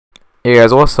Hey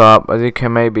guys, what's up? As you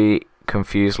can maybe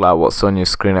confuse like what's on your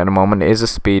screen at the moment, it is a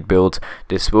speed build.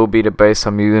 This will be the base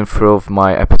I'm using for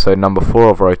my episode number 4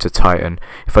 of Road to Titan.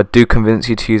 If I do convince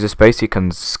you to use this base, you can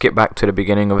skip back to the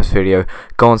beginning of this video,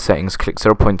 go on settings, click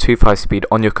 0.25 speed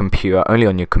on your computer, only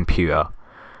on your computer.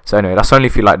 So anyway, that's only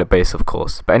if you like the base, of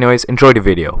course. But anyways, enjoy the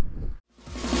video.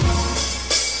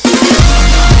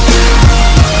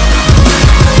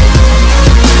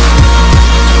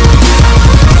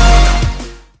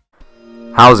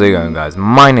 How's it going, guys?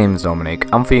 My name's Dominic,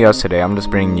 and for you guys today I'm just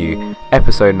bringing you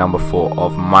episode number 4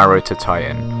 of my Road to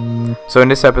Titan. So in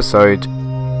this episode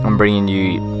I'm bringing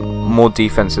you more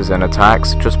defenses and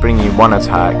attacks, just bringing you one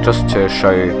attack just to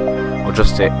show, or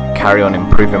just to carry on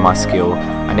improving my skill,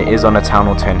 and it is on a Town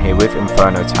Hall 10 here with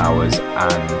Inferno Towers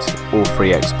and all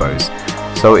 3 expos.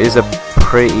 So it is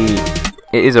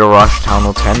a rush Town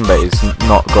Hall 10, but it's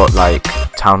not got like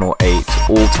Town Hall 8,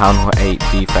 all Town Hall 8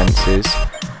 defenses.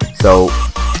 So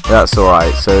that's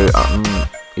alright. So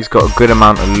he's got a good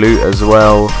amount of loot as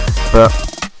well, but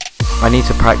I need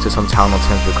to practice on Town Hall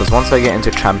 10s because once I get into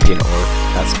Champion, or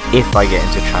that's if I get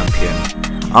into Champion,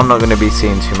 I'm not going to be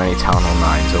seeing too many Town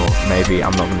Hall 9s, or maybe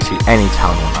I'm not going to see any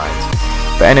Town Hall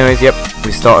 9s. But anyways, yep,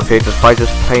 we start off here just by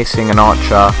placing an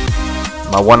archer,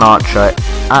 my one archer,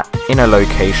 in a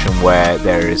location where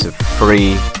there is a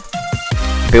free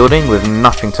building with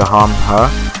nothing to harm her.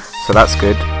 So that's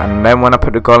good. And then when I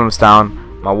put the golems down,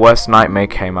 my worst nightmare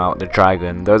came out, the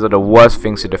dragon. Those are the worst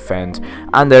things to defend,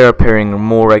 and they're appearing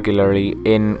more regularly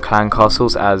in clan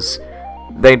castles as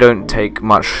they don't take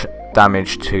much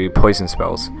damage to poison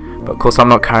spells. But of course I'm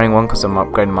not carrying one because I'm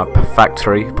upgrading my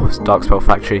factory, dark spell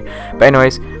factory. But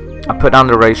anyways, I put down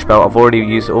the rage spell. I've already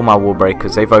used all my wall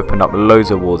breakers. They've opened up loads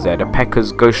of walls there. The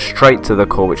P.E.K.K.A.s go straight to the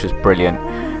core, which is brilliant.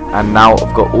 And now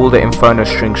I've got all the Inferno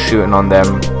strings shooting on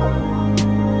them.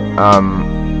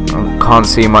 Can't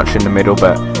see much in the middle,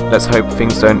 but let's hope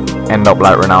things don't end up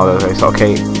like Ronaldo. So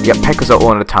okay, yep, P.E.K.K.A.s are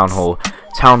all in the Town Hall.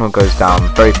 Town Hall goes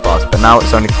down very fast, but now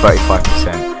it's only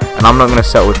 35%. And I'm not going to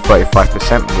settle with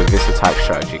 35% with this attack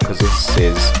strategy, because this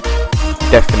is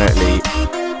definitely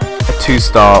a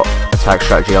 2-star attack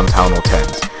strategy on Town Hall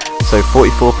 10s. So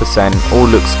 44%, all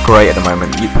looks great at the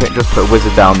moment. You just put a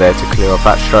wizard down there to clear off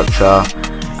that structure,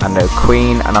 and the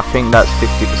queen, and I think that's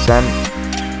 50%.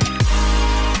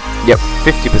 Yep,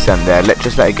 50% there.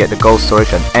 Let's let it get the gold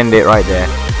storage and end it right there.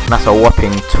 And that's a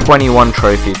whopping 21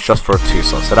 trophies just for a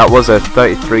 2-star. So that was a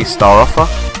 33-star offer,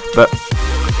 but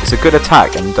it's a good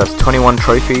attack and does 21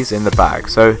 trophies in the bag.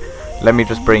 So let me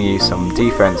just bring you some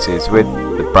defenses with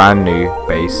the brand new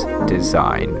base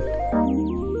design.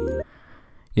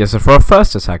 Yeah, so for our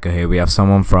first attacker here, we have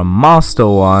someone from Master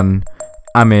 1,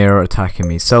 Amir, attacking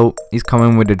me. So he's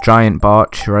coming with a giant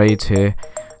barch right here.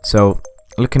 So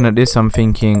looking at this, I'm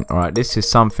thinking, alright, this is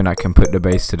something I can put the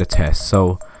base to the test.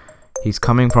 So he's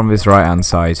coming from his right hand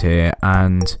side here,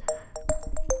 and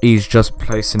he's just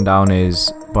placing down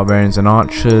his barbarians and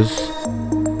archers.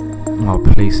 Oh,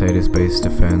 please say this base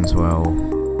defends well.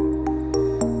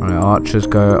 Alright, archers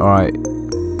go. Alright,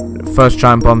 first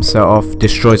giant bomb set off,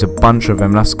 destroys a bunch of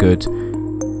them, that's good.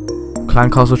 Clan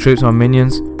castle troops on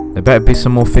minions, there better be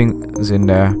some more things in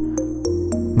there.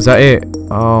 Is that it?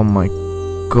 Oh my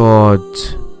god.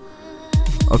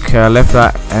 Okay, I left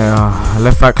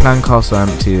that clan castle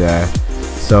empty there.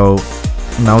 So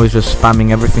now he's just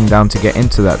spamming everything down to get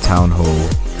into that town hall.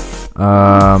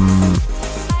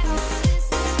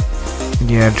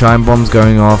 Yeah, giant bombs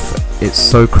going off. It's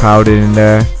so crowded in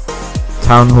there.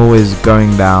 Town hall is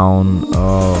going down.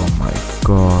 Oh my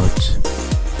god.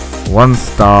 1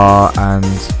 star, and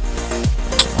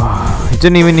he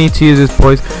didn't even need to use his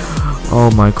poison. Oh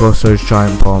my gosh, those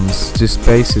giant bombs. This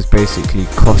base is basically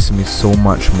costing me so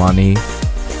much money.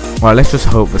 Right, let's just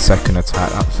hope the second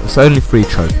attack. It's only 3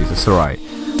 trophies, it's alright.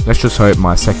 Let's just hope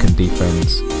my second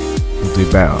defense will do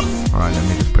better. Alright, let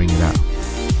me just bring it out.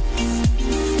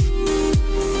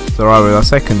 So alright, with our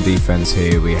second defense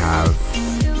here we have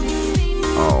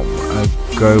a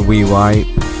go wee wipe,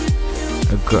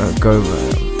 go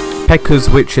P.E.K.K.A.s,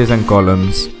 witches and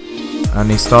golems.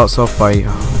 And he starts off by,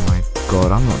 oh my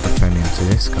god, I'm not defending to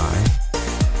this guy.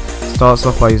 Starts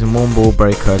off by using one ball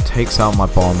breaker, takes out my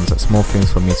bombs, that's more things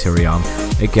for me to rearm.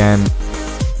 Again,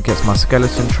 gets my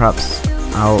skeleton traps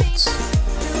out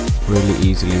really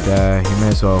easily there. He may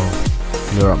as well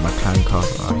lure up my clan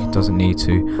castle. Oh, he doesn't need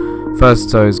to. First,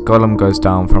 so his golem goes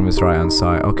down from his right hand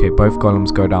side. Okay, both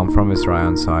golems go down from his right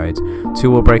hand side. 2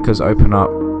 wall breakers open up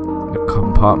the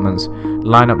compartments,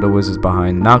 line up the wizards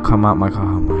behind. Now come out my,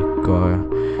 oh my god.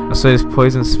 So this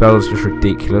poison spell is just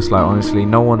ridiculous. Like honestly,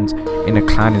 no one's in a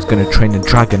clan is going to train a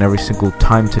dragon every single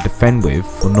time to defend with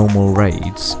for normal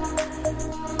raids.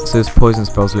 So this poison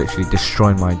spell's literally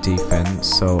destroying my defense.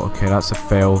 So okay, that's a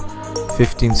fail.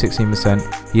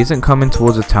 15-16%. He isn't coming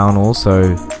towards the town hall,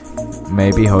 so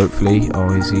maybe, hopefully.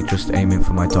 Or is he just aiming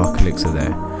for my dark elixir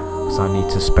there? So I need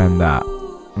to spend that.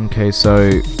 Okay, so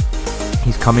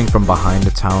he's coming from behind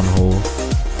the town hall.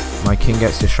 My king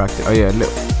gets distracted. Oh yeah,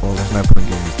 well, there's no point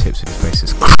giving me tips with this base.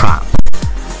 It's crap.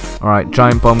 Alright,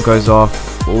 giant bomb goes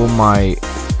off. All my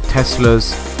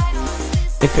Teslas.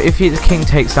 If the king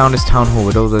takes down this town hall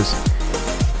with all those,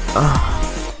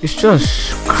 it's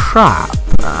just crap.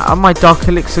 And my dark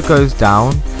elixir goes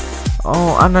down.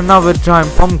 Oh, and another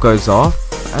giant bomb goes off.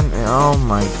 And oh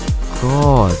my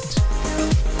god,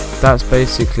 that's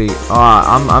basically.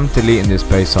 I'm deleting this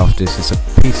base after this. It's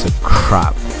a piece of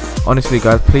crap. Honestly,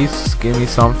 guys, please give me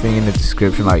something in the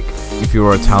description, like if you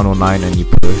were a town hall 9 and you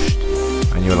pushed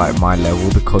and you're like my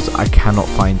level, because I cannot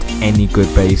find any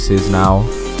good bases now.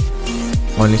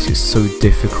 Honestly, it's so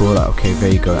difficult. Like, okay,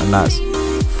 there you go, and that's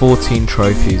 14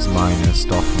 trophies minus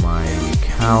off my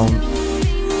account.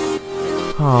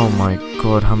 Oh my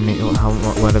god,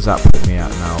 where does that put me at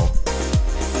now?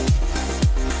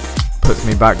 Puts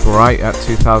me back right at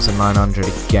 2,900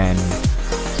 again.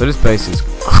 So this base is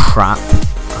crap.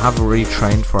 I have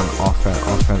retrained for an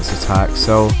offense attack,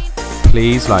 so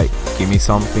please, like, give me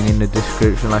something in the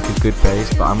description, like a good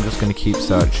base. But I'm just gonna keep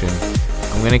searching.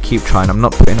 I'm gonna keep trying. I'm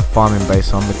not putting a farming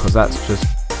base on because that's just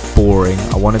boring.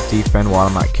 I want to defend while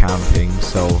I'm at camping,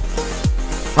 so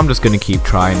I'm just gonna keep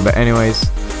trying. But anyways,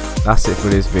 that's it for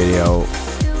this video.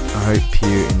 I hope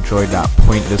you enjoyed that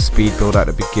pointless speed build at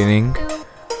the beginning.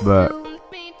 But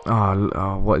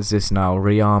what is this now?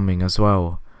 Rearming as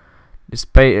well. This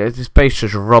base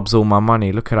just robs all my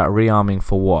money. Look at that, rearming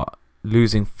for what?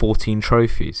 Losing 14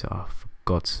 trophies. Oh, for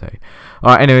God's sake.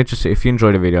 Alright, anyway, just if you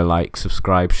enjoyed the video, like,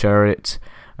 subscribe, share it.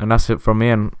 And that's it from me,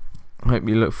 and I hope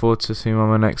you look forward to seeing me on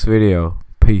my next video.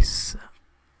 Peace.